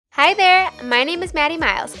Hi there, my name is Maddie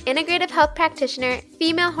Miles, integrative health practitioner,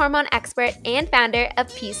 female hormone expert, and founder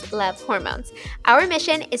of Peace Love Hormones. Our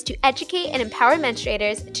mission is to educate and empower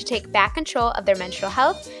menstruators to take back control of their menstrual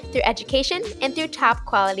health through education and through top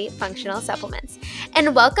quality functional supplements.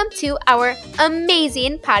 And welcome to our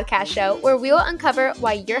amazing podcast show where we will uncover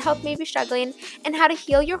why your health may be struggling and how to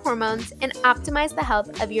heal your hormones and optimize the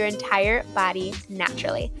health of your entire body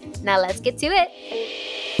naturally. Now let's get to it.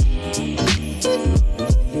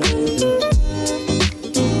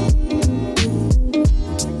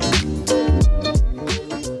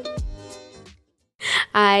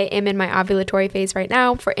 I am in my ovulatory phase right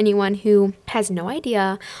now. For anyone who has no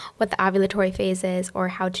idea what the ovulatory phase is or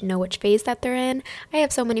how to know which phase that they're in, I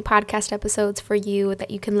have so many podcast episodes for you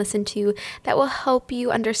that you can listen to that will help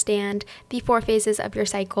you understand the 4 phases of your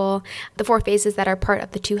cycle, the 4 phases that are part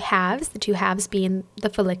of the two halves being the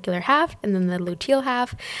follicular half and then the luteal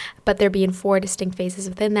half, but there being 4 distinct phases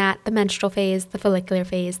within that: the menstrual phase, the follicular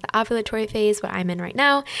phase, the ovulatory phase, what I'm in right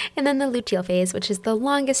now, and then the luteal phase, which is the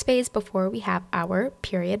longest phase before we have our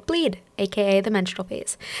period bleed, aka the menstrual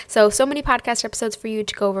phase. So many podcast episodes for you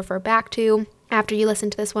to go refer back to after you listen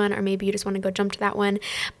to this one, or maybe you just want to go jump to that one.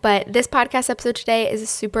 But this podcast episode today is a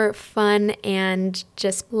super fun and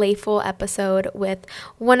just playful episode with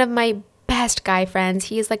one of my best guy friends.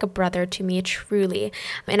 He is like a brother to me, truly.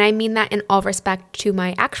 And I mean that in all respect to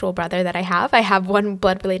my actual brother that I have. I have one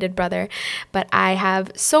blood-related brother, but I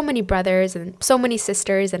have so many brothers and so many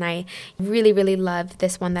sisters, and I really, really love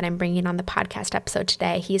this one that I'm bringing on the podcast episode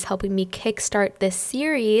today. He's helping me kickstart this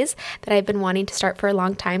series that I've been wanting to start for a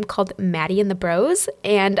long time called Maddie and the Bros.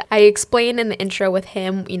 And I explained in the intro with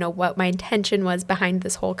him, what my intention was behind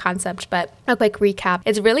this whole concept, but a quick recap.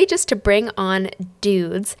 It's really just to bring on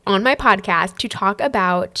dudes on my podcast to talk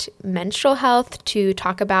about menstrual health, to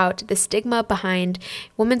talk about the stigma behind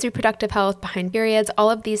women's reproductive health, behind periods,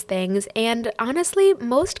 all of these things. And honestly,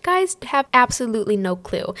 most guys have absolutely no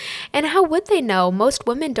clue. And how would they know? Most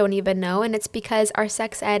women don't even know, and it's because our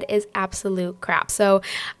sex ed is absolute crap. So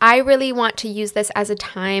I really want to use this as a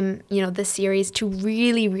time, this series, to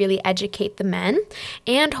really, really educate the men.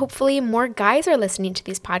 And hopefully more guys are listening to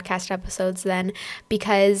these podcast episodes then,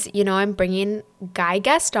 because, I'm bringing guy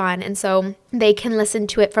guest on, and so they can listen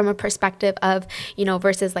to it from a perspective of,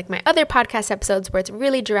 versus like my other podcast episodes where it's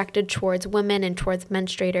really directed towards women and towards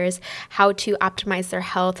menstruators, how to optimize their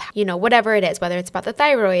health, whatever it is, whether it's about the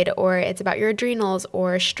thyroid or it's about your adrenals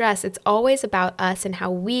or stress. It's always about us and how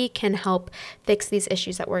we can help fix these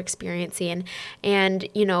issues that we're experiencing. And,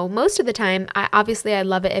 most of the time, I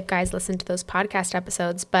love it if guys listen to those podcast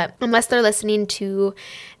episodes, but unless they're listening to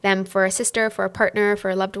them for a sister, for a partner, for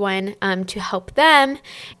a loved one, to help them,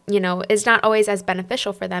 is not always as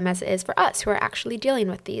beneficial for them as it is for us who are actually dealing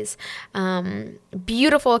with these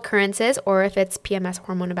beautiful occurrences, or if it's PMS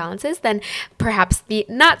hormone imbalances, then perhaps the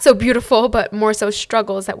not so beautiful but more so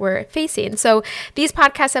struggles that we're facing. So these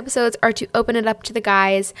podcast episodes are to open it up to the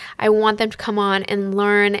guys. I want them to come on and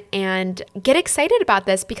learn and get excited about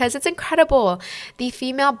this because it's incredible. The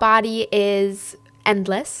female body is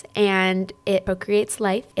endless and it procreates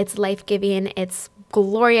life. It's life-giving. It's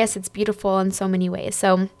glorious. It's beautiful in so many ways.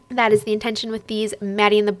 So that is the intention with these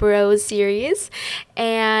Maddie and the Bros series.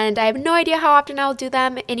 And I have no idea how often I'll do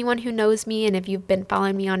them. Anyone who knows me, and if you've been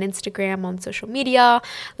following me on Instagram, on social media,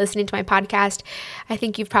 listening to my podcast, I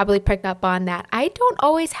think you've probably picked up on that. I don't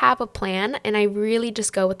always have a plan, and I really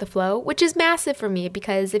just go with the flow, which is massive for me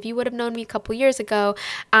because if you would have known me a couple years ago,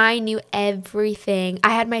 I knew everything. I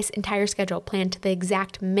had my entire schedule planned to the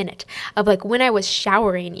exact minute of like when I was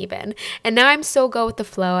showering even. And now I'm so go with the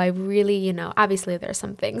flow. I really, obviously there are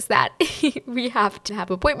some things that we have to have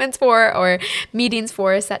appointments for or meetings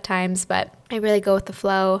for set times, but I really go with the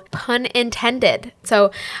flow, pun intended.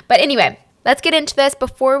 But anyway, let's get into this.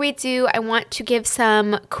 Before we do, I want to give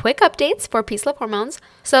some quick updates for Peace Love Hormones.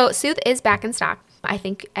 So Soothe is back in stock. I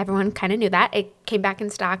think everyone kind of knew that. It came back in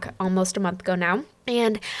stock almost a month ago now.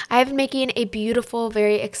 And I've been making a beautiful,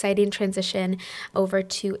 very exciting transition over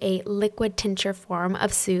to a liquid tincture form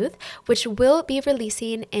of Soothe, which will be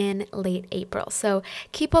releasing in late April. So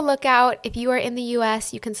keep a lookout. If you are in the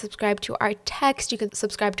US, you can subscribe to our text. You can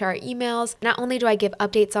subscribe to our emails. Not only do I give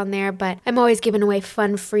updates on there, but I'm always giving away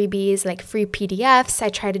fun freebies like free PDFs. I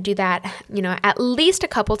try to do that, at least a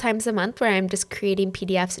couple times a month where I'm just creating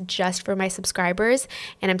PDFs just for my subscribers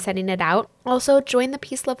and I'm sending it out. Also, also join the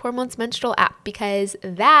Peace Love Hormones menstrual app, because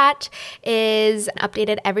that is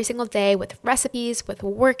updated every single day with recipes, with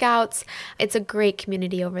workouts. It's a great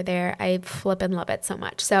community over there. I flip and love it so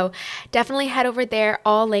much. So definitely head over there.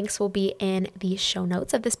 All links will be in the show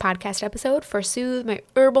notes of this podcast episode for Soothe, my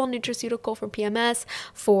herbal nutraceutical for PMS,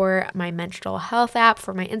 for my menstrual health app,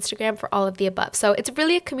 for my Instagram, for all of the above. So it's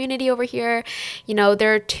really a community over here. You know,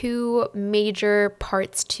 there are two major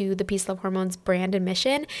parts to the Peace Love Hormones brand and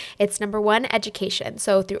mission. It's number one, education.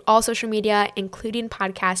 So through all social media, including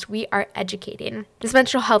podcast, we are educating. This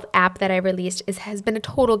menstrual health app that I released has been a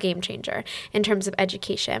total game changer in terms of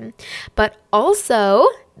education, but also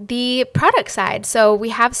the product side. So we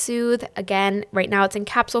have Soothe. Again, right now it's in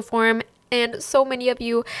capsule form, and so many of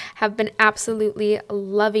you have been absolutely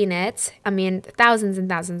loving it. I mean, thousands and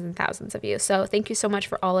thousands and thousands of you. So thank you so much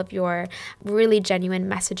for all of your really genuine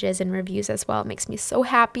messages and reviews as well. It makes me so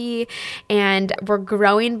happy. And we're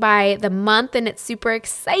growing by the month, and it's super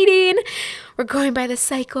exciting. We're going by the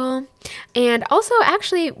cycle. And also,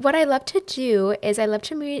 actually, what I love to do is I love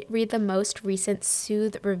to read the most recent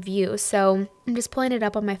Soothe review. So I'm just pulling it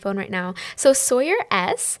up on my phone right now. So Sawyer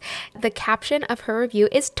S., the caption of her review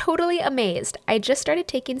is totally amazed. I just started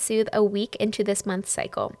taking Soothe a week into this month's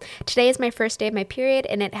cycle. Today is my first day of my period,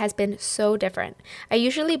 and it has been so different. I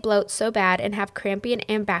usually bloat so bad and have cramping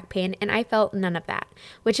and back pain, and I felt none of that,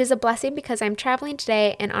 which is a blessing because I'm traveling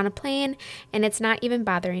today and on a plane, and it's not even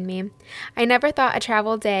bothering me. I never thought a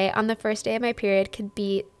travel day on the first day of my period could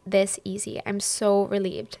be this easy. I'm so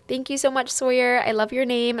relieved. Thank you so much, Sawyer. I love your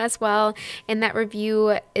name as well. And that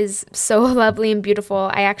review is so lovely and beautiful.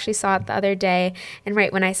 I actually saw it the other day, and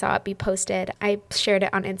right when I saw it be posted, I shared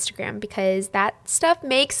it on Instagram because that stuff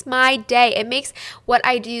makes my day. It makes what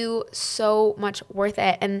I do so much worth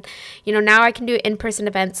it. And, you know, now I can do in-person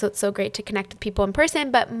events, so it's so great to connect with people in person,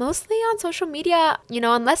 but mostly on social media, you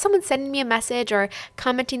know, unless someone's sending me a message or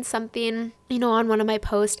commenting something, you know, on one of my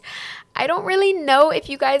posts, I don't really know if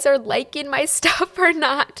you guys are liking my stuff or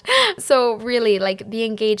not. So really, like, the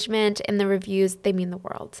engagement and the reviews, they mean the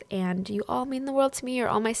world. And you all mean the world to me. You're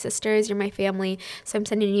all my sisters. You're my family. So I'm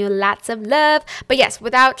sending you lots of love. But yes,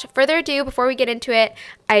 without further ado, before we get into it,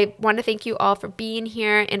 I want to thank you all for being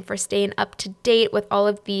here and for staying up to date with all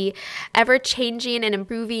of the ever-changing and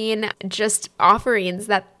improving just offerings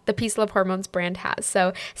that the Peace Love Hormones brand has.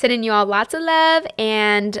 So sending you all lots of love,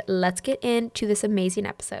 and let's get into this amazing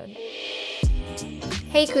episode.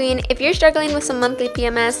 Hey queen, if you're struggling with some monthly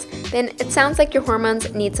PMS, then it sounds like your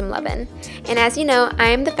hormones need some lovin'. And as you know, I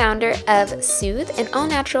am the founder of Soothe, an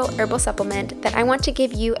all-natural herbal supplement that I want to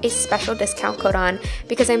give you a special discount code on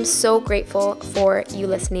because I'm so grateful for you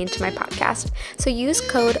listening to my podcast. So use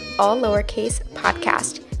code all lowercase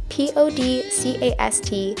podcast,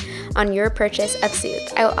 PODCAST, on your purchase of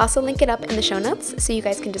Soothe. I will also link it up in the show notes, so you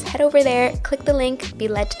guys can just head over there, click the link, be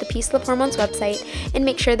led to the Peace Love Hormones website, and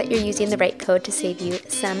make sure that you're using the right code to save you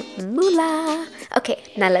some moolah. Okay,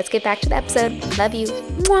 now let's get back to the episode. Love you.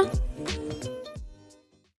 Mwah.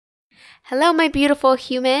 Hello, my beautiful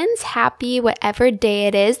humans. Happy whatever day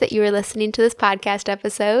it is that you are listening to this podcast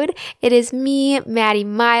episode. It is me, Maddie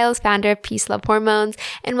Miles, founder of Peace Love Hormones,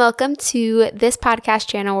 and welcome to this podcast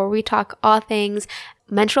channel where we talk all things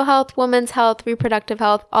menstrual health, women's health, reproductive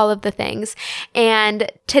health, all of the things. And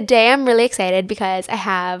today I'm really excited because I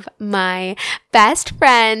have my best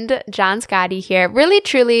friend, John Scotty, here. Really,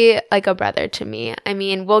 truly like a brother to me. I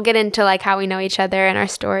mean, we'll get into like how we know each other and our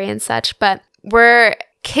story and such, but we're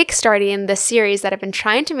kickstarting the series that I've been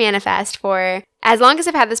trying to manifest for as long as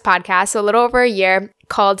I've had this podcast, so a little over a year,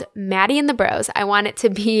 called Maddie and the Bros. I want it to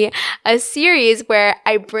be a series where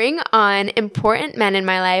I bring on important men in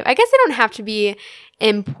my life. I guess they don't have to be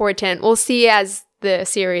important. We'll see as the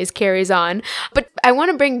series carries on. But I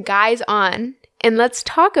want to bring guys on, and let's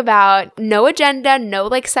talk about no agenda, no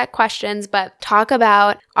like set questions, but talk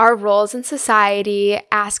about our roles in society,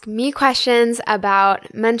 ask me questions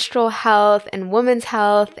about menstrual health and women's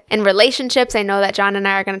health and relationships. I know that John and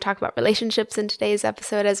I are going to talk about relationships in today's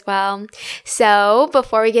episode as well. So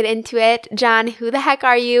before we get into it, John, who the heck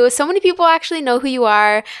are you? So many people actually know who you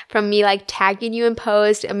are from me like tagging you in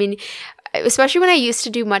posts. I mean, especially when I used to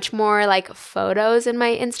do much more like photos in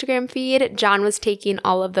my Instagram feed, John was taking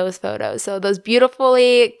all of those photos. So those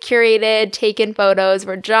beautifully curated, taken photos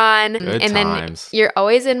were John. Good and times. Then you're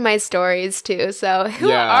always in my stories too. So who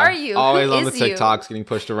are you? Always who on the TikToks getting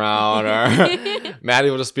pushed around. Or Maddie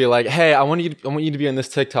will just be like, hey, I want you to be on this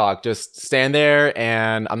TikTok. Just stand there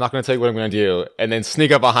and I'm not going to tell you what I'm going to do. And then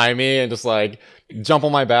sneak up behind me and just like jump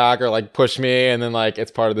on my back or like push me, and then like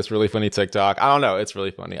it's part of this really funny TikTok. I don't know. It's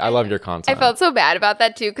really funny. I love your content. I felt so bad about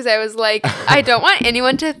that too because I was like, I don't want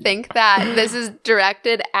anyone to think that this is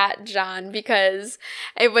directed at John because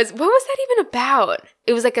it was, what was that even about?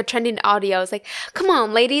 It was like a trending audio. I was like, come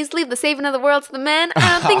on, ladies, leave the saving of the world to the men.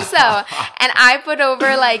 I don't think so. And I put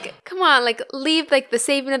over like, come on, like leave like the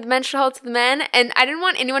saving of the menstrual health to the men. And I didn't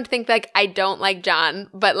want anyone to think like I don't like John,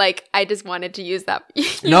 but like I just wanted to use that.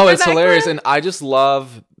 No, it's hilarious. And I just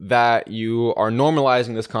love that you are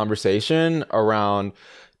normalizing this conversation around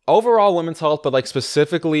overall women's health, but like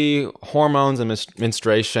specifically hormones and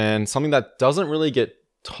menstruation, something that doesn't really get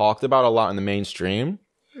talked about a lot in the mainstream.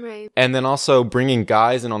 Right. And then also bringing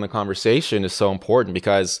guys in on the conversation is so important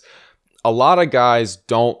because a lot of guys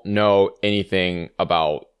don't know anything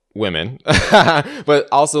about women, but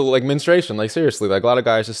also like menstruation. Like seriously, like a lot of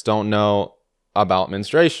guys just don't know about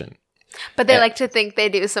menstruation. But they like to think they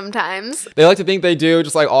do sometimes. They like to think they do,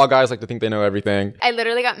 just like all guys like to think they know everything. I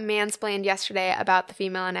literally got mansplained yesterday about the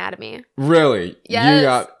female anatomy. Really? Yes. You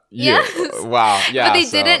got... Yes. Wow. Yeah. But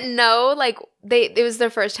they didn't know, like, it was their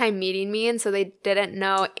first time meeting me, and so they didn't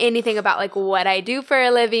know anything about, like, what I do for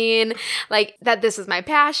a living, like, that this is my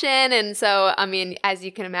passion. And so, I mean, as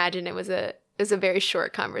you can imagine, it was a very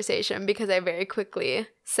short conversation because I very quickly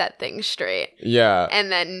set things straight. Yeah.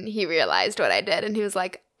 And then he realized what I did, and he was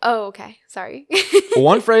like, oh, okay, sorry.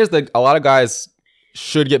 One phrase that a lot of guys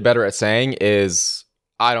should get better at saying is,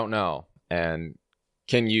 I don't know, and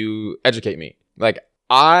can you educate me? Like,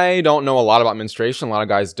 I don't know a lot about menstruation. A lot of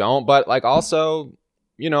guys don't. But like also,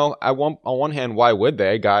 you know, on one hand, why would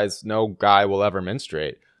they? Guys, no guy will ever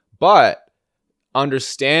menstruate. But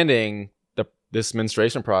understanding this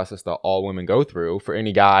menstruation process that all women go through, for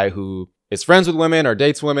any guy who is friends with women or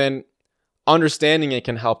dates women, understanding it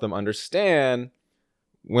can help them understand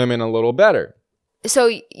women a little better.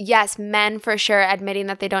 So yes, men for sure admitting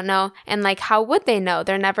that they don't know. And like, how would they know?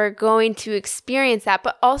 They're never going to experience that.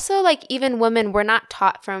 But also like even women, we're not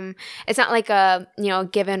taught from, it's not like a, you know,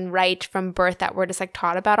 given right from birth that we're just like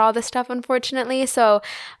taught about all this stuff, unfortunately. So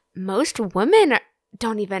most women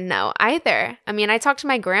don't even know either. I mean, I talk to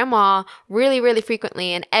my grandma really, really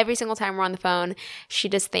frequently, and every single time we're on the phone, she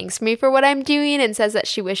just thanks me for what I'm doing and says that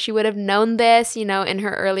she wished she would have known this, you know, in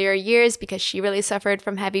her earlier years because she really suffered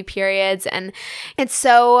from heavy periods. And it's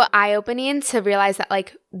so eye-opening to realize that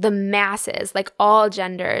like the masses, like all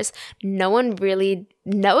genders, no one really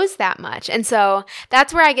knows that much. And so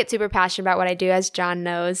that's where I get super passionate about what I do, as John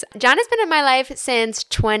knows. John has been in my life since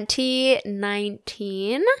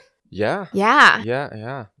 2019. Yeah.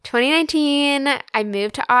 2019, I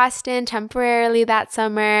moved to Austin temporarily that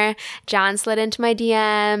summer. John slid into my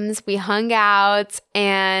DMs. We hung out,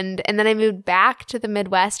 and then I moved back to the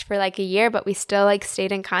Midwest for like a year, but we still like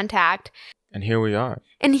stayed in contact. And here we are.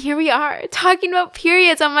 Talking about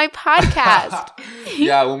periods on my podcast.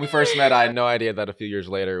 Yeah, when we first met, I had no idea that a few years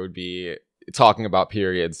later it would be talking about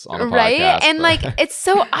periods on a podcast. Right? And like, it's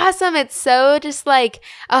so awesome. It's so just like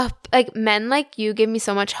men like you give me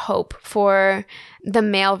so much hope for the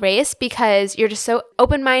male race because you're just so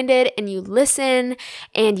open-minded and you listen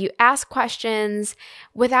and you ask questions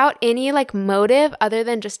without any like motive other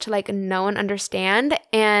than just to like know and understand.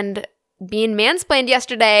 And being mansplained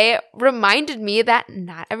yesterday reminded me that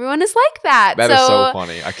not everyone is like that. That is so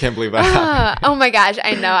funny. I can't believe that. Oh my gosh,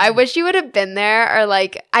 I know. I wish you would have been there. Or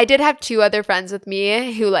like, I did have two other friends with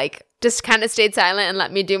me who like just kind of stayed silent and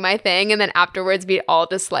let me do my thing. And then afterwards, we all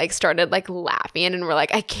just like started like laughing and we're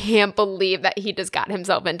like, I can't believe that he just got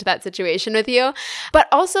himself into that situation with you. But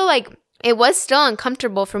also like, it was still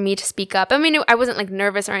uncomfortable for me to speak up. I mean, I wasn't like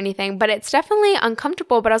nervous or anything, but it's definitely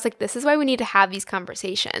uncomfortable. But I was like, this is why we need to have these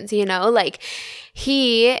conversations, you know? Like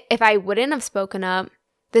if I wouldn't have spoken up,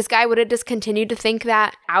 this guy would have just continued to think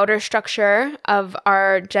that outer structure of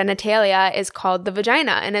our genitalia is called the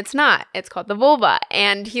vagina, and it's not. It's called the vulva.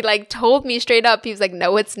 And he like told me straight up, he was like,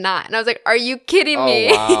 no, it's not. And I was like, are you kidding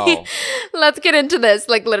me? Wow. Let's get into this.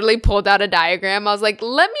 Like literally pulled out a diagram. I was like,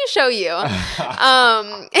 let me show you.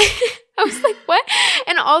 I was like, what?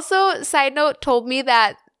 And also, side note, told me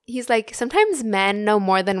that he's like, sometimes men know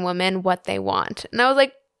more than women what they want. And I was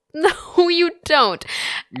like, no, you don't.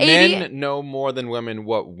 Men know more than women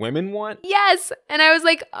what women want? Yes. And I was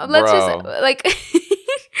like, let's just like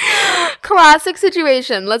classic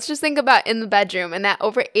situation. Let's just think about in the bedroom, and that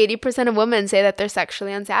over 80% of women say that they're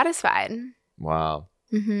sexually unsatisfied. Wow.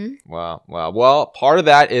 Mm-hmm. Wow. Well, part of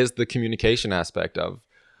that is the communication aspect of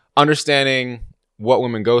understanding what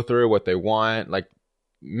women go through, what they want. Like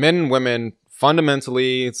men and women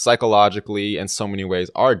fundamentally, psychologically, in so many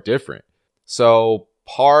ways are different. So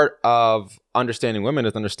part of understanding women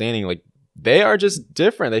is understanding like they are just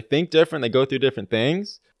different. They think different. They go through different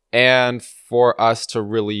things. And for us to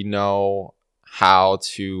really know how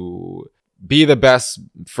to be the best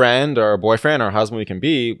friend or boyfriend or husband we can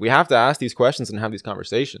be, we have to ask these questions and have these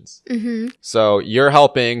conversations. Mm-hmm. So you're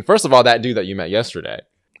helping, first of all, that dude that you met yesterday.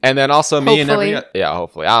 And then also me hopefully. and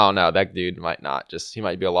hopefully. I don't know. That dude might not. He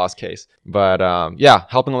might be a lost case. But yeah,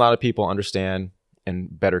 helping a lot of people understand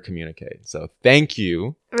and better communicate. So thank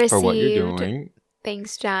you for what you're doing.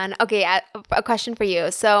 Thanks, John. Okay, a question for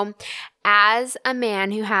you. So as a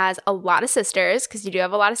man who has a lot of sisters, because you do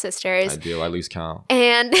have a lot of sisters. I do. I lose count.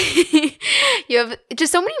 And you have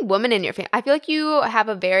just so many women in your family. I feel like you have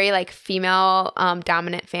a very like female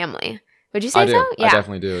dominant family. Would you say so? Yeah. I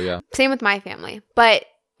definitely do, yeah. Same with my family. But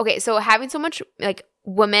okay, so having so much like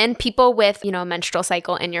women, people with, menstrual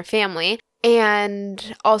cycle in your family,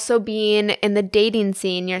 and also being in the dating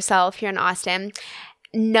scene yourself here in Austin,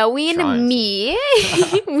 knowing me,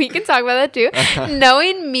 we can talk about that too,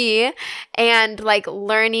 knowing me and like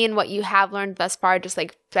learning what you have learned thus far, just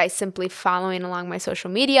like by simply following along my social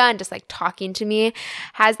media and just like talking to me,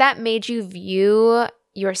 has that made you view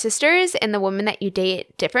your sisters and the women that you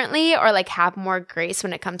date differently, or like have more grace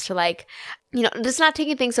when it comes to like, just not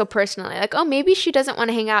taking things so personally? Like, oh, maybe she doesn't want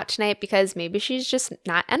to hang out tonight because maybe she's just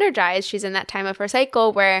not energized. She's in that time of her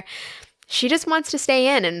cycle where she just wants to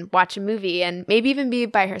stay in and watch a movie and maybe even be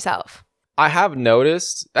by herself. I have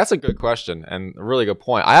noticed, that's a good question and a really good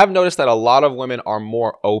point. I have noticed that a lot of women are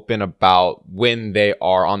more open about when they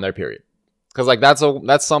are on their period. Because like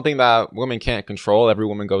that's something that women can't control. Every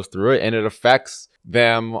woman goes through it, and it affects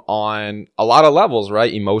them on a lot of levels,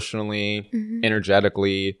 right? Emotionally,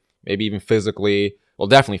 energetically, maybe even physically. Well,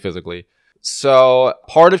 definitely physically. So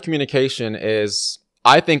part of communication is,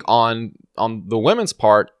 I think, on the women's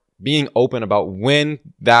part, being open about when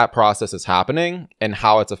that process is happening and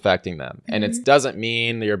how it's affecting them. And it doesn't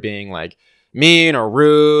mean that you're being like mean or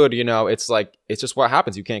rude, it's like, it's just what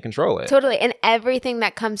happens. You can't control it. Totally. And everything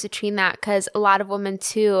that comes between that, because a lot of women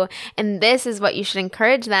too, and this is what you should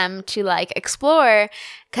encourage them to like explore,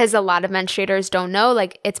 because a lot of menstruators don't know,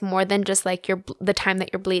 like it's more than just like the time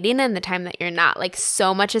that you're bleeding and the time that you're not. Like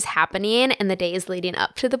so much is happening in the days leading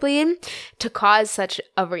up to the bleed to cause such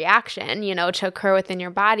a reaction, to occur within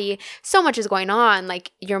your body. So much is going on,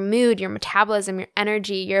 like your mood, your metabolism, your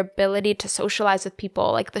energy, your ability to socialize with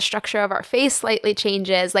people, like the structure of our face slightly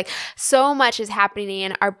changes, like so much is happening,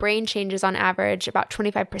 and our brain changes on average about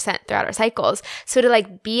 25% throughout our cycles. So to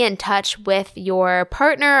like be in touch with your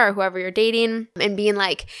partner or whoever you're dating and being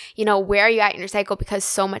like, where are you at in your cycle? Because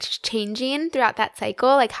so much is changing throughout that cycle.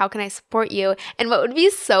 Like, how can I support you? And what would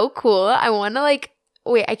be so cool, I want to like,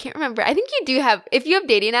 wait, I can't remember. I think you do have, if you have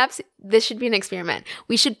dating apps, this should be an experiment.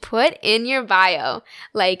 We should put in your bio,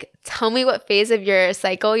 like, tell me what phase of your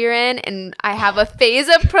cycle you're in, and I have a phase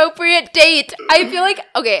appropriate date. I feel like,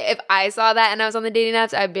 okay, if I saw that and I was on the dating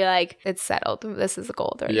apps, I'd be like, it's settled. This is the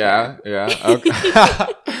gold right Yeah. Okay.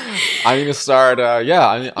 I need to start, I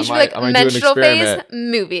might do an menstrual experiment. phase,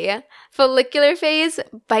 movie. Follicular phase,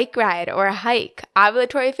 bike ride or a hike.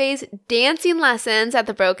 Ovulatory phase, dancing lessons at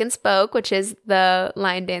the Broken Spoke, which is the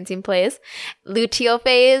line dancing place. Luteal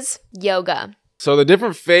phase, yoga. So the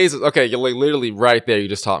different phases, okay, you're like literally right there, you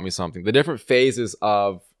just taught me something. The different phases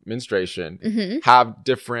of menstruation have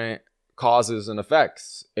different causes and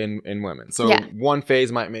effects in women. So one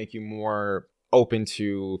phase might make you more open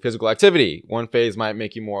to physical activity. One phase might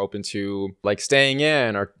make you more open to like staying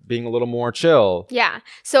in or being a little more chill. Yeah.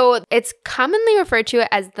 So it's commonly referred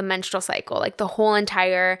to as the menstrual cycle, like the whole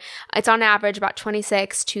entire, it's on average about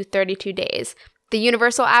 26 to 32 days. The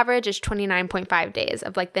universal average is 29.5 days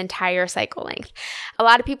of like the entire cycle length. A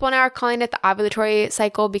lot of people now are calling it the ovulatory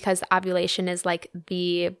cycle because the ovulation is like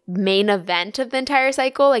the main event of the entire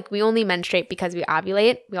cycle. Like we only menstruate because we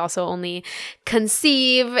ovulate. We also only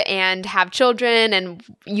conceive and have children. And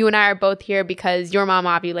you and I are both here because your mom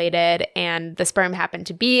ovulated and the sperm happened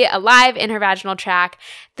to be alive in her vaginal tract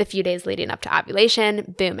the few days leading up to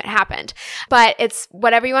ovulation. Boom, it happened. But it's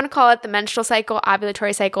whatever you want to call it, the menstrual cycle,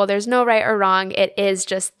 ovulatory cycle. There's no right or wrong. It is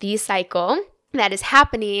just the cycle that is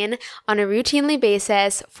happening on a routinely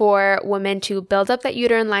basis for women to build up that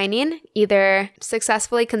uterine lining, either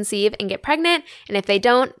successfully conceive and get pregnant, and if they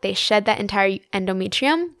don't, they shed that entire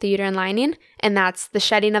endometrium, the uterine lining, and that's the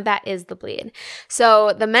shedding of that is the bleed.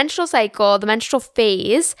 So the menstrual cycle, the menstrual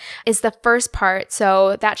phase is the first part,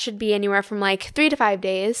 so that should be anywhere from like 3 to 5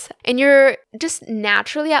 days, and you're just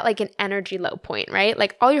naturally at like an energy low point, right?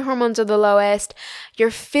 Like all your hormones are the lowest, you're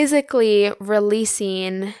physically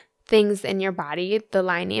releasing things in your body, the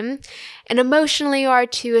lining. And emotionally you are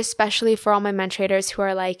too, especially for all my menstruators who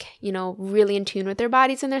are like, you know, really in tune with their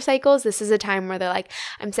bodies and their cycles. This is a time where they're like,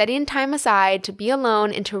 I'm setting time aside to be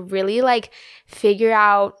alone and to really like figure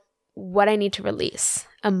out what I need to release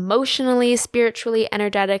emotionally, spiritually,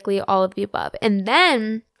 energetically, all of the above. And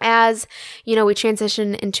then as, you know, we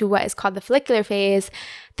transition into what is called the follicular phase,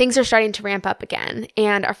 things are starting to ramp up again.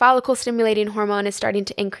 And our follicle stimulating hormone is starting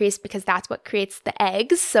to increase because that's what creates the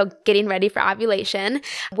eggs. So getting ready for ovulation.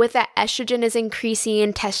 With that, estrogen is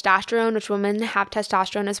increasing, testosterone, which women have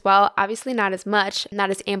testosterone as well. Obviously not as much, not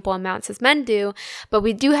as ample amounts as men do, but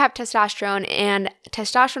we do have testosterone, and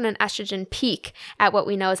testosterone and estrogen peak at what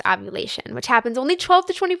we know is ovulation, which happens only 12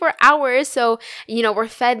 to 24 hours. So, you know, we're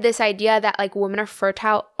fed this idea that like women are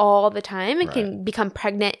fertile all the time and can become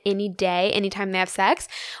pregnant any day, anytime they have sex,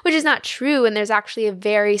 which is not true. And there's actually a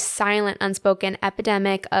very silent, unspoken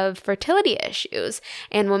epidemic of fertility issues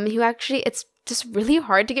and women who actually, it's just really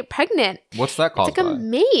hard to get pregnant. What's that called? It's like a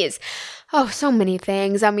maze. Oh, so many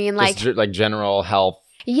things. I mean, like general health.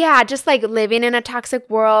 Yeah, just like living in a toxic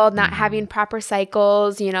world, not having proper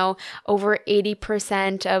cycles, you know, over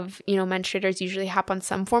 80% of, you know, menstruators usually hop on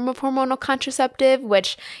some form of hormonal contraceptive,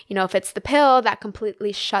 which, you know, if it's the pill, that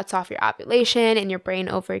completely shuts off your ovulation and your brain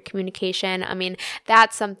over communication. I mean,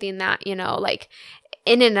 that's something that, you know, like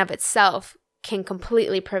in and of itself can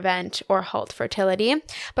completely prevent or halt fertility.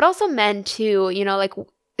 But also men too, you know, like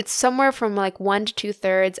it's somewhere from like 1 to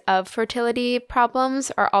 2/3 of fertility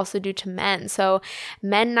problems are also due to men. So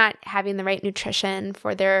men not having the right nutrition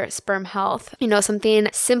for their sperm health, you know, something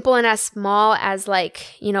simple and as small as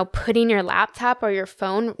like, you know, putting your laptop or your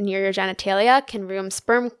phone near your genitalia can ruin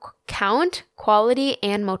sperm count, quality,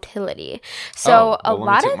 and motility. So a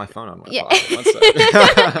lot of my phone on my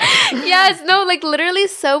yes, no, like literally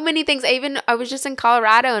so many things. I was just in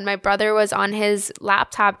Colorado and my brother was on his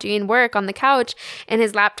laptop doing work on the couch and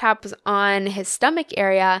his laptop was on his stomach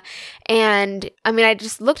area. And I mean, I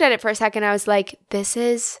just looked at it for a second. I was like, this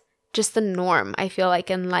is just the norm, I feel like,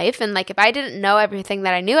 in life. And like, if I didn't know everything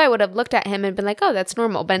that I knew, I would have looked at him and been like, oh, that's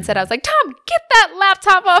normal. But instead I was like, Tom, get that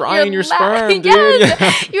laptop off frying your sperm, dude.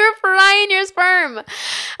 Yes, you're frying your sperm.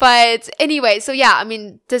 But anyway, so yeah, I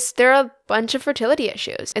mean, there are a bunch of fertility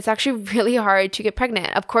issues. It's actually really hard to get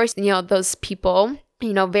pregnant. Of course, you know, those people,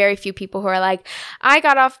 you know, very few people who are like, I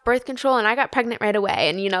got off birth control and I got pregnant right away.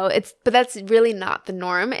 And, you know, but that's really not the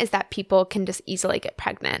norm, is that people can just easily get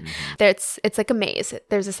pregnant. It's like a maze.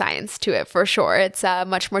 There's a science to it for sure. It's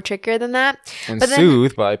much more trickier than that. And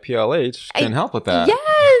Soothe by PLH can help with that.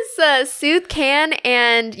 Yes, Soothe can.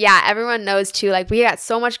 And yeah, everyone knows too, like we got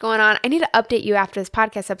so much going on. I need to update you after this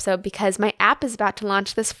podcast episode because my app is about to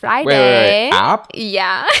launch this Friday. Wait. App?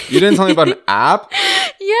 Yeah. You didn't tell me about an app?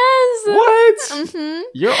 Yes. What? Mm-hmm.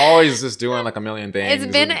 You're always just doing like a million things.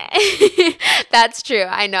 It's been that's true.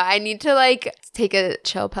 I know. I need to like take a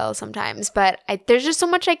chill pill sometimes, but there's just so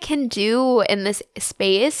much I can do in this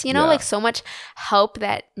space, you know, like so much help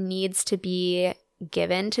that needs to be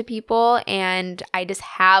given to people. And I just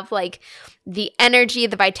have like the energy,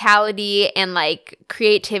 the vitality, and like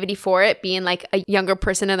creativity for it, being like a younger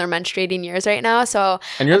person in their menstruating years right now. So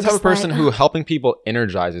and you're the type of person who helping people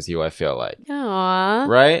energizes you, I feel like. Aww.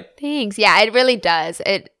 Right? Thanks. Yeah, it really does.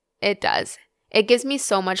 It does. It gives me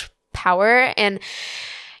so much power. And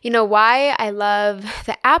you know why I love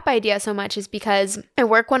the app idea so much is because I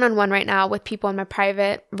work one-on-one right now with people in my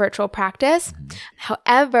private virtual practice.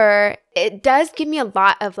 However, it does give me a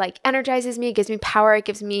lot of like energizes me. It gives me power. It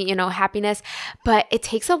gives me, you know, happiness, but it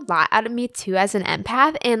takes a lot out of me too as an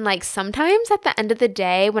empath. And like sometimes at the end of the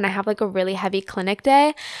day, when I have like a really heavy clinic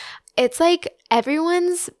day, it's like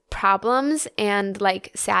everyone's problems and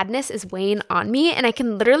like sadness is weighing on me, and I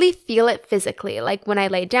can literally feel it physically. Like when I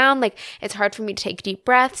lay down, like it's hard for me to take deep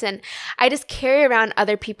breaths, and I just carry around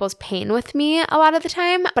other people's pain with me a lot of the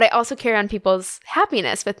time, but I also carry on people's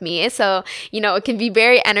happiness with me. So, you know, it can be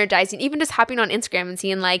very energizing. Even just hopping on Instagram and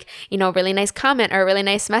seeing like, you know, a really nice comment or a really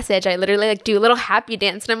nice message, I literally like do a little happy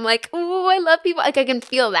dance and I'm like, oh, I love people. Like I can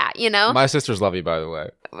feel that, you know? My sisters love you, by the way.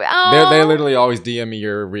 Oh. They literally always DM me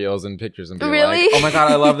your reels and pictures and be really? like, oh my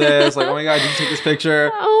God, I love this. Like, oh my God, did you take this picture?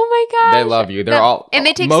 Oh my gosh. They love you. And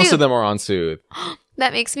they take most Soothe. Of them are on Soothe.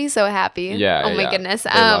 That makes me so happy. Yeah. Oh my goodness. They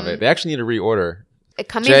love it. They actually need to reorder.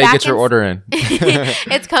 Jay, get your order in.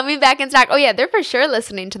 It's coming back in stock. Oh yeah, they're for sure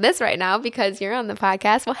listening to this right now because you're on the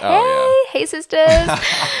podcast. Well, hey sisters.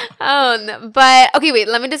 But okay, wait.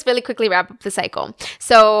 Let me just really quickly wrap up the cycle.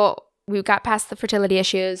 So we got past the fertility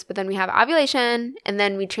issues, but then we have ovulation, and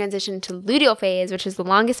then we transition to luteal phase, which is the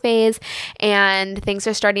longest phase, and things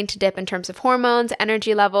are starting to dip in terms of hormones,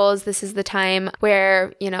 energy levels. This is the time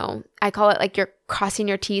where, I call it like you're crossing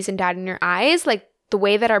your T's and dotting your I's. Like, the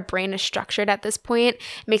way that our brain is structured at this point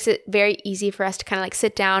makes it very easy for us to kind of like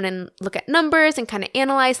sit down and look at numbers and kind of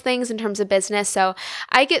analyze things in terms of business. So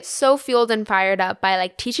I get so fueled and fired up by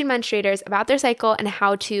like teaching menstruators about their cycle and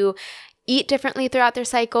how to eat differently throughout their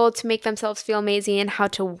cycle to make themselves feel amazing, how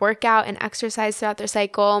to work out and exercise throughout their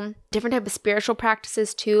cycle, different type of spiritual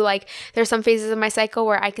practices too. Like, there's some phases of my cycle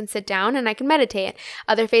where I can sit down and I can meditate.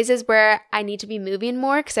 Other phases where I need to be moving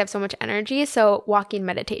more because I have so much energy. So walking,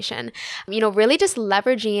 meditation, really just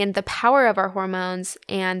leveraging the power of our hormones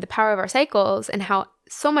and the power of our cycles and how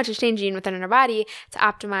so much is changing within our body to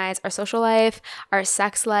optimize our social life, our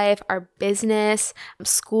sex life, our business,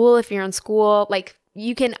 school, if you're in school. Like,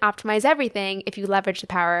 you can optimize everything if you leverage the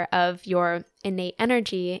power of your innate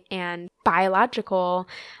energy and biological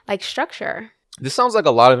like structure. This sounds like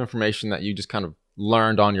a lot of information that you just kind of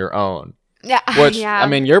learned on your own. Yeah. Which, yeah. I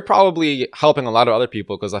mean, you're probably helping a lot of other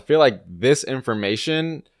people because I feel like this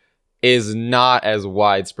information is not as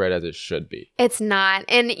widespread as it should be. It's not.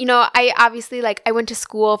 And, I obviously I went to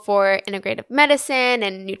school for integrative medicine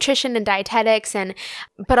and nutrition and dietetics.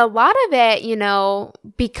 But a lot of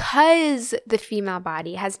it, because the female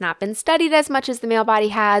body has not been studied as much as the male body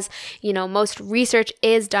has, most research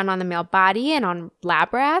is done on the male body and on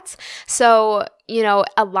lab rats. So,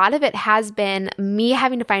 a lot of it has been me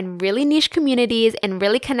having to find really niche communities and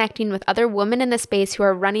really connecting with other women in the space who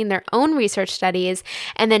are running their own research studies.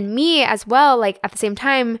 And then me as well, like at the same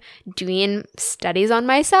time, doing studies on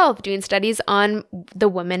myself, doing studies on the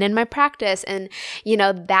women in my practice. And,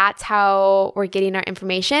 that's how we're getting our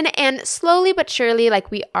information. And slowly but surely,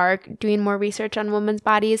 like, we are doing more research on women's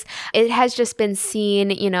bodies. It has just been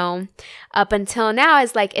seen, up until now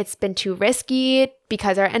as like it's been too risky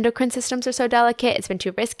because our endocrine systems are so delicate. It's been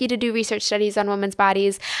too risky to do research studies on women's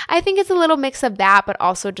bodies. I think it's a little mix of that, but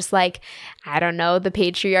also just like, I don't know, the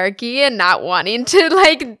patriarchy and not wanting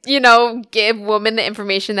to give women the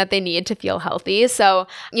information that they need to feel healthy. So,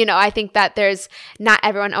 I think that there's not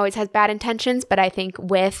everyone always has bad intentions, but I think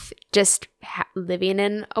with just living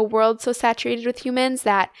in a world so saturated with humans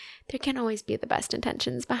that there can always be the best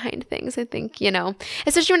intentions behind things. I think,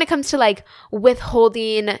 especially when it comes to like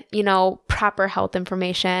withholding, proper health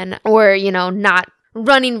information or, not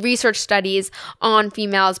running research studies on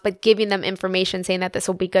females, but giving them information saying that this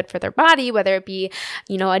will be good for their body, whether it be,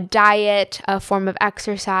 a diet, a form of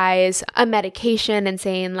exercise, a medication, and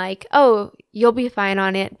saying like, oh, you'll be fine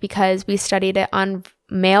on it because we studied it on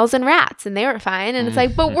males and rats and they were fine. And it's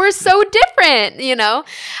like, but we're so different,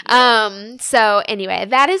 So anyway,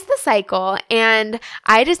 that is the cycle. And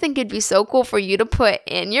I just think it'd be so cool for you to put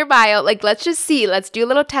in your bio, like, let's do a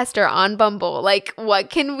little tester on Bumble. Like, what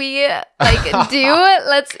can we do?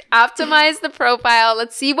 Let's optimize the profile.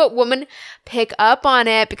 Let's see what women pick up on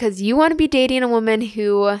it, because you want to be dating a woman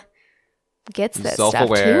who gets this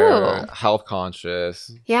self-aware, stuff too. health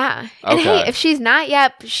conscious. Yeah. And hey, if she's not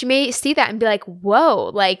yet, she may see that and be like, whoa,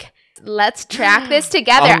 like, let's track this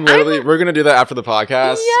together. We're going to do that after the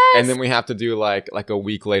podcast. Yes. And then we have to do like a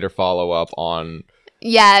week later follow-up on.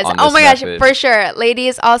 Yes. On oh my method. Gosh, for sure.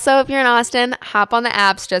 Ladies, also, if you're in Austin, hop on the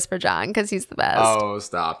apps just for John because he's the best. Oh,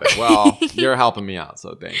 stop it. Well, you're helping me out,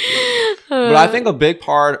 so thank you. But I think a big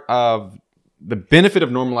part of the benefit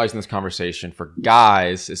of normalizing this conversation for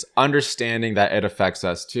guys is understanding that it affects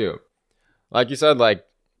us too. Like you said, like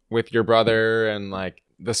with your brother and like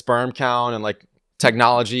the sperm count and like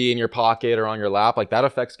technology in your pocket or on your lap, like that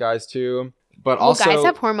affects guys too. But also guys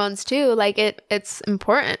have hormones too. Like it's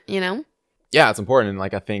important, Yeah, it's important. And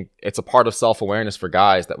like I think it's a part of self-awareness for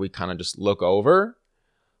guys that we kind of just look over,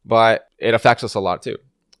 but it affects us a lot too.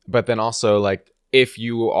 But then also like if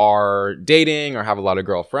you are dating or have a lot of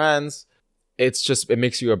girlfriends, it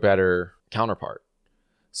makes you a better counterpart.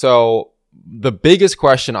 So the biggest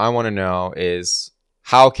question I want to know is,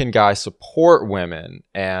 how can guys support women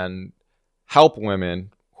and help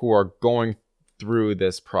women who are going through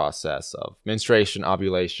this process of menstruation,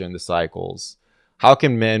 ovulation, the cycles? How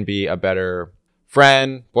can men be a better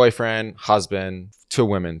friend, boyfriend, husband to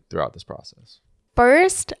women throughout this process?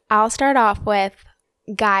 First, I'll start off with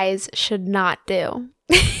guys should not do.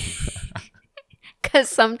 Because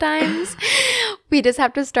sometimes we just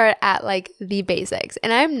have to start at like the basics.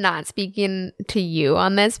 And I'm not speaking to you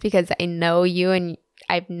on this because I know you and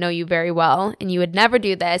I know you very well and you would never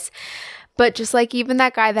do this. But just like even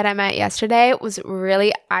that guy that I met yesterday was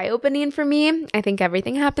really eye-opening for me. I think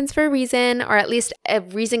everything happens for a reason, or at least a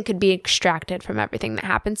reason could be extracted from everything that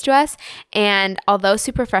happens to us. And although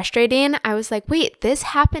super frustrating, I was like, wait, this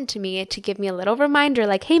happened to me to give me a little reminder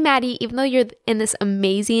like, hey, Maddie, even though you're in this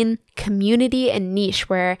amazing community and niche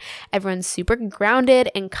where everyone's super grounded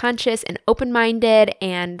and conscious and open-minded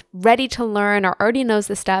and ready to learn or already knows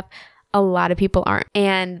this stuff, a lot of people aren't.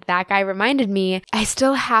 And that guy reminded me, I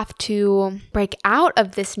still have to break out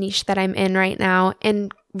of this niche that I'm in right now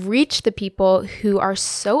and reach the people who are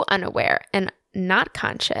so unaware and not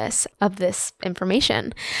conscious of this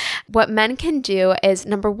information. What men can do is,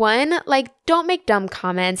 number one, like, don't make dumb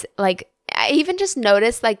comments. Like, I even just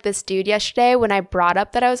noticed like this dude yesterday when I brought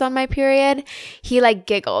up that I was on my period, he like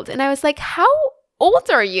giggled. And I was like, how old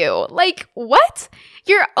are you? Like, what?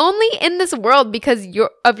 You're only in this world because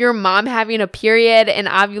of your mom having a period and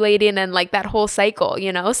ovulating and like that whole cycle,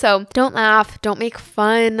 you know? So don't laugh. Don't make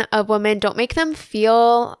fun of women. Don't make them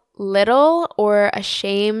feel little or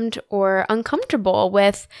ashamed or uncomfortable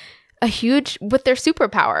with their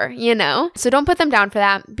superpower, you know? So don't put them down for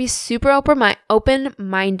that. Be super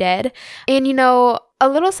open-minded. And, you know, a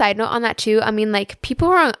little side note on that too. I mean, like, people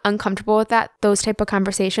who are uncomfortable with those type of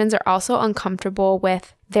conversations are also uncomfortable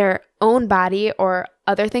with their own body or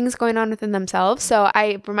other things going on within themselves. So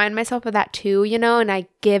I remind myself of that too, you know, and I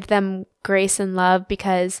give them grace and love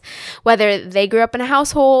because whether they grew up in a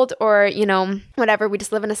household or, you know, whatever, we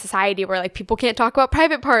just live in a society where like people can't talk about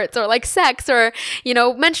private parts or like sex or, you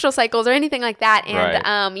know, menstrual cycles or anything like that. And,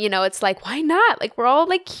 Right. You know, it's like, why not? Like, we're all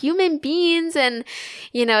like human beings and,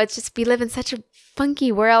 you know, it's just, we live in such a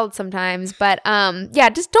funky world sometimes. But yeah,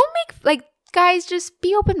 just don't make, like, guys, just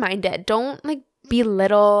be open-minded. Don't like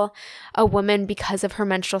belittle a woman because of her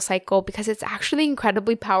menstrual cycle, because it's actually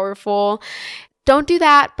incredibly powerful. Don't do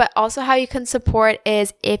that. But also how you can support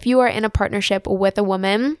is if you are in a partnership with a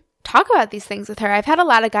woman, talk about these things with her. I've had a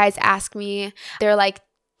lot of guys ask me, they're like,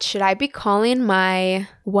 should I be calling my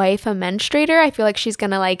wife a menstruator? I feel like she's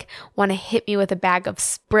gonna like want to hit me with a bag of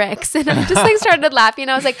bricks. And I just like started laughing.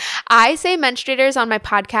 I was like, I say menstruators on my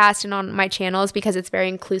podcast and on my channels because it's very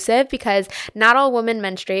inclusive, because not all women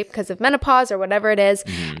menstruate because of menopause or whatever it is.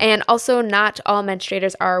 Mhm. And also not all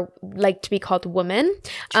menstruators are like to be called women.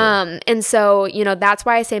 Sure. And so, you know, that's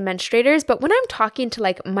why I say menstruators. But when I'm talking to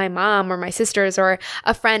like my mom or my sisters or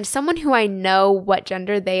a friend, someone who I know what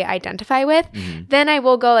gender they identify with, Mhm. then I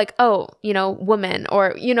will go like, oh, you know, woman,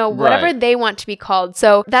 or, you know, whatever Right. they want to be called.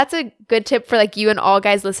 So that's a good tip for like you and all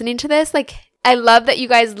guys listening to this. Like, I love that you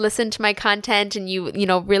guys listen to my content and you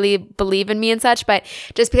know, really believe in me and such, but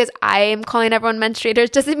just because I am calling everyone menstruators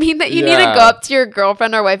doesn't mean that you need to Yeah. go up to your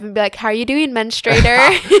girlfriend or wife and be like, how are you doing,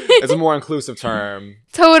 menstruator? It's a more inclusive term.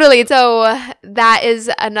 Totally. So that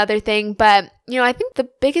is another thing. But, you know, I think the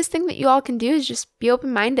biggest thing that you all can do is just be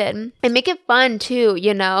open-minded and make it fun too,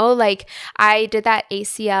 you know? Like, I did that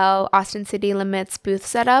ACL, Austin City Limits booth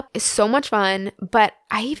setup. It's so much fun. But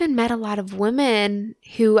I even met a lot of women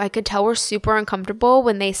who I could tell were super uncomfortable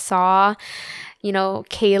when they saw, you know,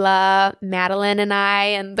 Kayla, Madeline, and I,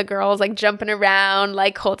 and the girls like jumping around,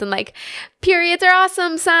 like holding like periods are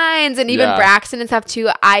awesome signs, and even Yeah. Braxton and stuff too.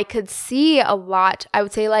 I could see a lot. I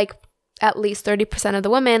would say like at least 30% of the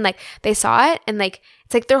women, like they saw it and like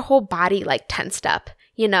it's like their whole body like tensed up,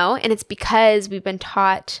 you know? And it's because we've been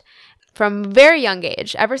taught from a very young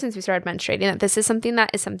age, ever since we started menstruating, that this is something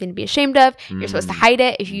to be ashamed of. You're supposed to hide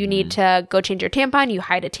it. If you need to go change your tampon, you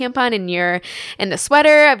hide a tampon in the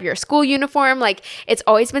sweater of your school uniform. Like, it's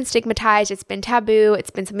always been stigmatized. It's been taboo. It's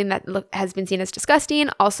been something that has been seen as disgusting.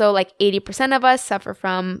 Also, like 80% of us suffer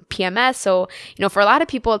from PMS. So, you know, for a lot of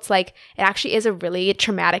people, it's like, it actually is a really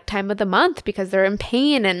traumatic time of the month because they're in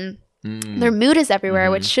pain and their mood is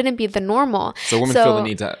everywhere, which shouldn't be the normal. So women feel the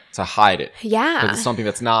need to hide it. Yeah. Because it's something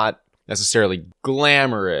that's not necessarily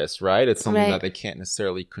glamorous, right? It's something Right. that they can't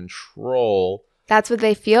necessarily control. That's what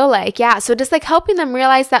they feel like. Yeah. So just like helping them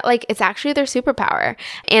realize that like it's actually their superpower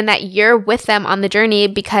and that you're with them on the journey,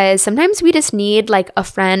 because sometimes we just need like a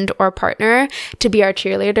friend or a partner to be our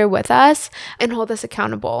cheerleader with us and hold us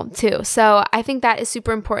accountable too. So I think that is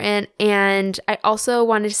super important. And I also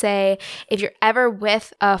wanted to say, if you're ever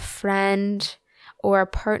with a friend or a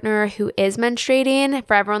partner who is menstruating,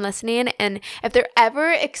 for everyone listening, and if they're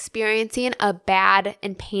ever experiencing a bad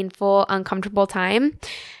and painful, uncomfortable time,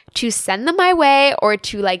 to send them my way or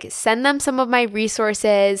to like send them some of my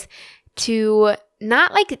resources, to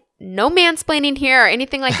not like no mansplaining here or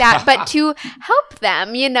anything like that, but to help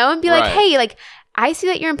them, you know, and be like, Right. hey, like, I see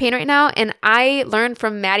that you're in pain right now, and I learned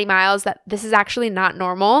from Maddie Miles that this is actually not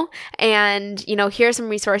normal. And, you know, here are some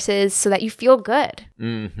resources so that you feel good.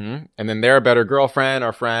 And then they're a better girlfriend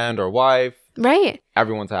or friend or wife. Right.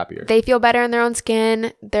 Everyone's happier. They feel better in their own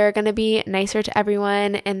skin. They're going to be nicer to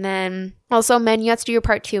everyone. And then also, men, you have to do your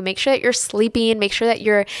part too. Make sure that you're sleeping. Make sure that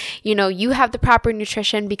you're, you know, you have the proper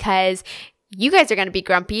nutrition, because you guys are going to be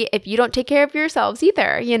grumpy if you don't take care of yourselves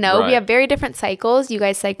either. You know, Right. We have very different cycles. You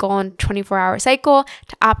guys cycle on 24-hour cycle.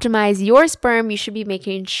 To optimize your sperm, you should be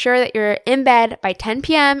making sure that you're in bed by 10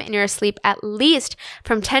 p.m. and you're asleep at least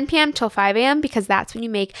from 10 p.m. till 5 a.m. because that's when you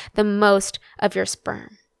make the most of your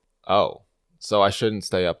sperm. Oh, so I shouldn't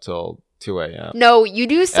stay up till 2 a.m. No, you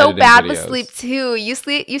do so Editing bad with videos. sleep too. You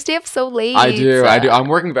stay up so late. I do. I'm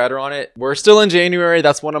working better on it. We're still in January.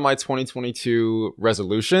 That's one of my 2022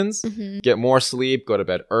 resolutions. Get more sleep, go to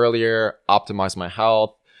bed earlier, optimize my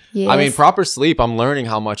health. Yes. I mean, proper sleep, I'm learning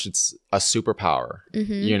how much it's a superpower.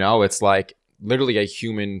 You know, it's like literally a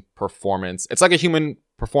human performance. It's like a human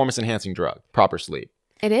performance enhancing drug, proper sleep.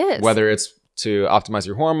 It is. Whether it's to optimize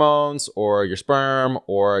your hormones or your sperm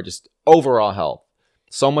or just overall health.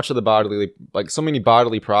 So much of the bodily, like so many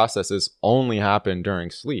bodily processes only happen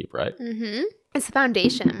during sleep, right? It's the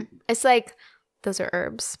foundation. It's like, those are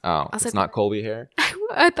herbs. Oh, it's like, not Colby hair?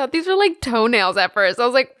 I thought these were like toenails at first. I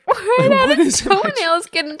was like, why did toenails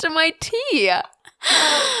get into my tea?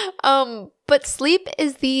 But sleep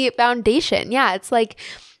is the foundation. Yeah, it's like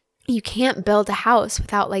you can't build a house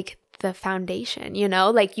without like the foundation, you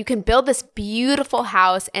know? Like you can build this beautiful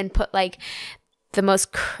house and put like the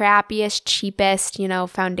most crappiest, cheapest, you know,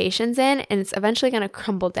 foundations in, and it's eventually going to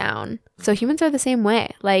crumble down. So humans are the same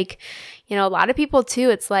way. Like, you know, a lot of people too,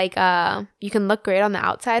 it's like you can look great on the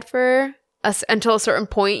outside for us until a certain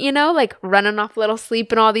point, you know, like running off little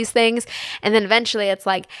sleep and all these things. And then eventually it's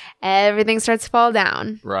like everything starts to fall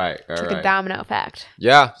down. Right. It's like a domino effect.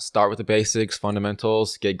 Yeah. Start with the basics,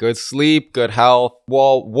 fundamentals, get good sleep, good health.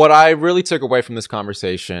 Well, what I really took away from this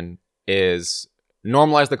conversation is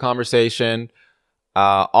normalize the conversation.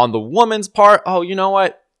 On the woman's part, oh, you know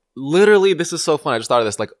what? Literally, this is so fun. I just thought of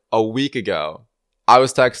this like a week ago. I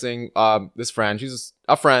was texting this friend. She's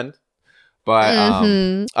a friend, but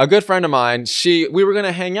a good friend of mine. We were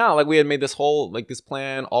gonna hang out. Like we had made this whole like this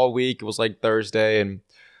plan all week. It was like Thursday, and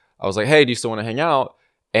I was like, "Hey, do you still want to hang out?"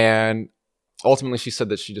 And ultimately, she said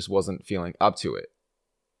that she just wasn't feeling up to it.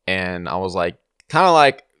 And I was like, kind of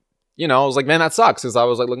like, you know, I was like, "Man, that sucks," because I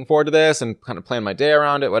was like looking forward to this and kind of plan my day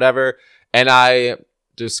around it, whatever. And I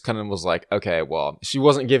just kind of was like, okay, well, she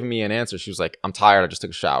wasn't giving me an answer. She was like, I'm tired. I just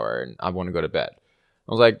took a shower and I want to go to bed.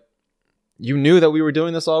 I was like, you knew that we were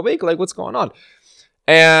doing this all week? Like, what's going on?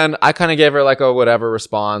 And I kind of gave her like a whatever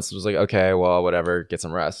response. It was like, okay, well, whatever, get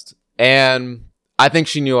some rest. And I think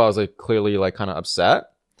she knew I was like clearly like kind of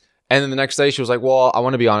upset. And then the next day she was like, well, I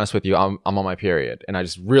want to be honest with you. I'm on my period. And I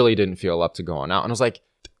just really didn't feel up to going out. And I was like,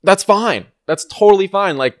 that's fine. That's totally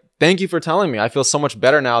fine. Like, thank you for telling me. I feel so much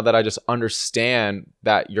better now that I just understand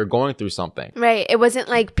that you're going through something. Right. It wasn't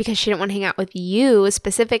like because she didn't want to hang out with you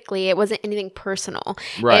specifically. It wasn't anything personal.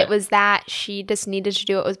 Right. It was that she just needed to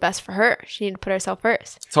do what was best for her. She needed to put herself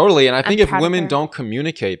first. Totally. And I think if I'm proud of women her. don't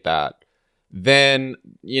communicate that, then,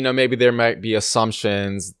 you know, maybe there might be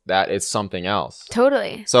assumptions that it's something else.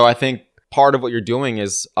 Totally. So I think part of what you're doing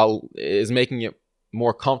is making it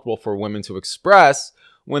more comfortable for women to express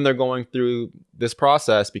when they're going through this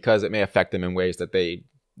process, because it may affect them in ways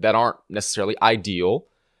that aren't necessarily ideal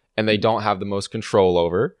and they don't have the most control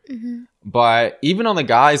over. But even on the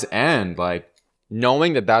guy's end, like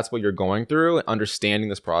knowing that that's what you're going through and understanding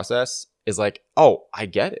this process is like, oh, I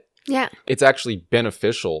get it. Yeah, It's actually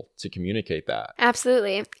beneficial to communicate that.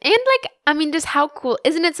 absolutely. And like, I mean, just how cool.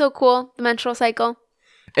 Isn't it so cool, the menstrual cycle?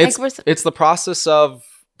 It's the process of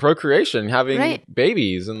procreation, having Right.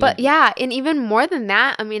 babies. And But yeah, and even more than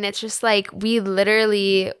that, I mean, it's just like we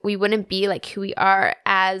wouldn't be like who we are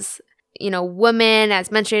as, you know, women, as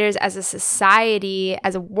menstruators, as a society,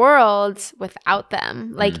 as a world without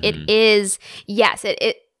them. Like it is, yes,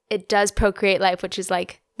 it does procreate life, which is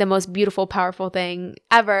like the most beautiful, powerful thing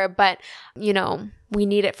ever. But, you know, we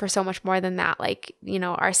need it for so much more than that. Like, you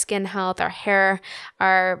know, our skin health, our hair,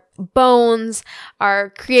 our bones, our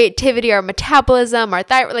creativity, our metabolism, our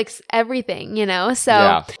thyroid, like everything, you know? So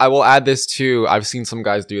yeah, I will add this too. I've seen some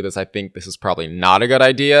guys do this. I think this is probably not a good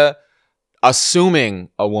idea. Assuming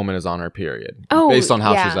a woman is on her period based on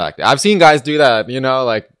how she's acting. I've seen guys do that, you know,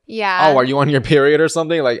 like, yeah. oh, are you on your period or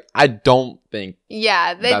something? Like, I don't think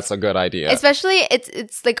Yeah, that's a good idea. Especially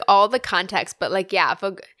it's like all the context, but like yeah,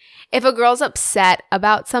 if a girl's upset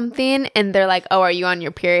about something and they're like, "Oh, are you on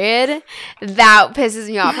your period?" That pisses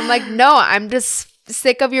me off. I'm like, "No, I'm just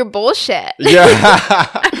sick of your bullshit. Yeah.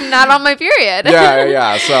 I'm not on my period.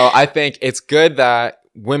 Yeah. So I think it's good that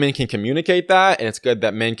women can communicate that, and it's good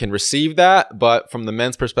that men can receive that. But from the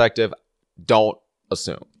men's perspective, don't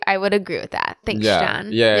assume. I would agree with that. Thanks,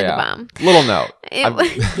 John. Yeah. You're the bomb. Little note.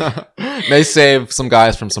 May save some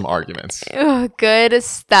guys from some arguments. Oh, good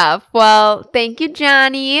stuff. Well, thank you,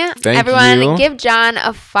 Johnny. Everyone, you. give John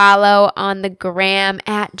a follow on the gram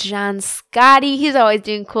at John Scotty. He's always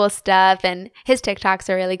doing cool stuff, and his TikToks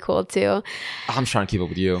are really cool too. I'm trying to keep up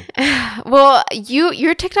with you. Well,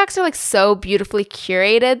 your TikToks are like so beautifully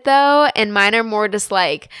curated though, and mine are more just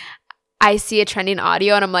like, I see a trending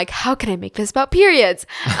audio and I'm like, how can I make this about periods?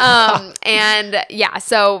 And yeah,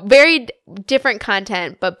 so very different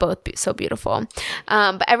content, but both so beautiful.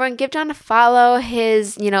 But everyone give John a follow.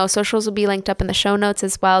 His, socials will be linked up in the show notes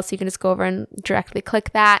as well. So you can just go over and directly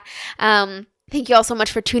click that. Thank you all so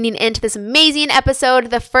much for tuning in to this amazing episode,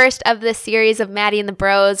 the first of this series of Maddie and the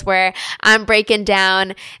Bros, where I'm breaking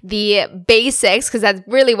down the basics, because that's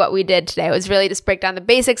really what we did today. It was really just break down the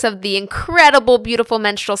basics of the incredible, beautiful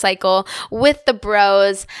menstrual cycle with the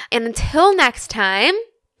bros. And until next time,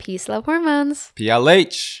 peace, love, hormones.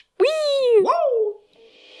 PLH. Whee! Woo!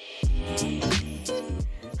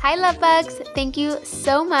 Hi, love bugs. Thank you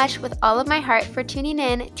so much with all of my heart for tuning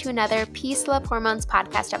in to another Peace, Love, Hormones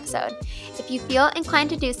podcast episode. If you feel inclined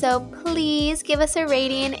to do so, please give us a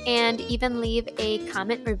rating and even leave a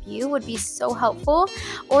comment review would be so helpful,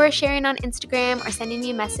 or sharing on Instagram or sending me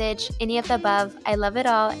a message, any of the above. I love it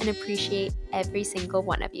all and appreciate every single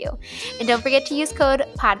one of you. And don't forget to use code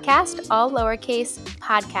PODCAST, all lowercase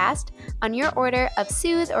podcast, on your order of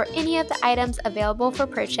Soothe or any of the items available for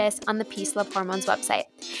purchase on the Peace, Love, Hormones website.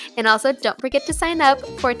 And also don't forget to sign up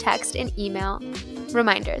for text and email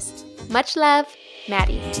reminders. Much love,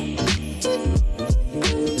 Maddie.